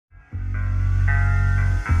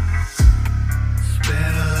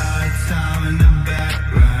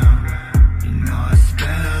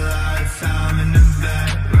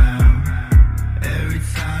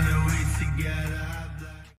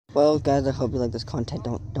Well, guys, I hope you like this content.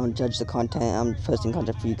 Don't judge the content. I'm posting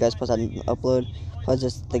content for you guys, plus I didn't upload. Plus,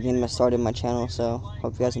 just getting started my channel, so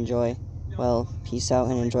hope you guys enjoy. Well, peace out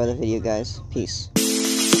and enjoy the video, guys. Peace.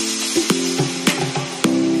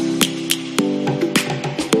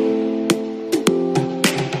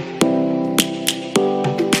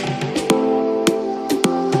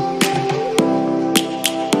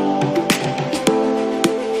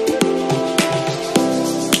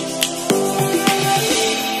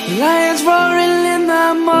 Lions roaring in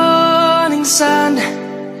the morning sun,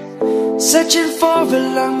 searching for a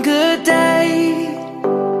longer day.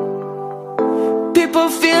 People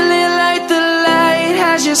feeling like the light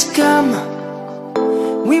has just come.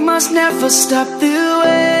 We must never stop the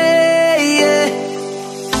way.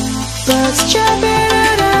 Birds chirping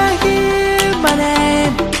and I hear my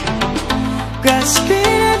name,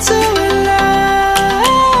 grasping into a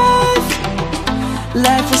life.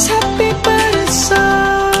 Life is happy but it's so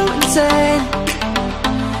insane.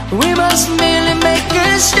 We must merely make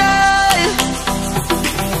a start.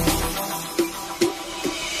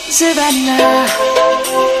 Savannah,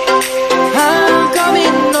 I'm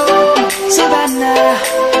coming home. Savannah,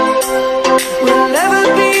 we'll never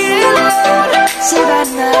be alone.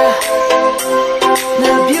 Savannah,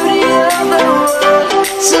 the beauty of the world.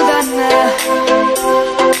 Savannah,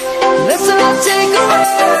 let's all take a walk.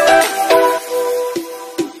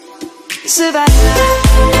 Savannah.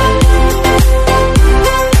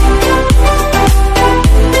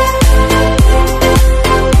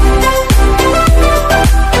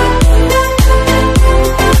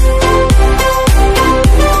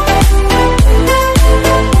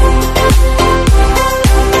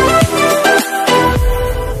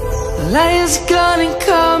 Lion's gonna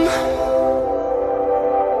come.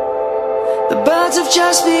 The birds have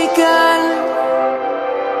just begun.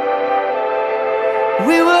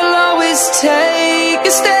 We will always take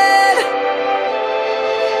a stand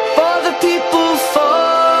for the people, for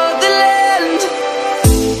the land.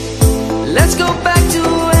 Let's go back to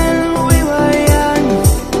when we were young.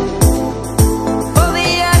 For the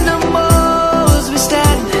animals we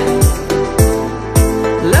stand.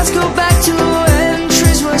 Let's go back to when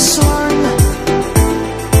trees were swung.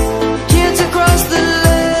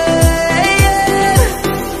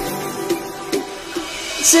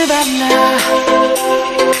 Savannah,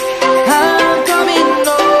 I'm coming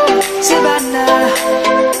home. Savannah,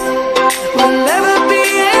 we'll never be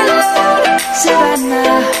alone.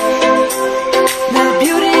 Savannah, the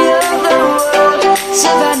beauty of the world.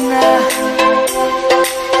 Savannah,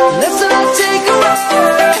 let's all take a walk.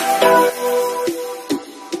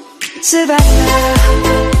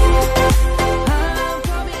 Savannah.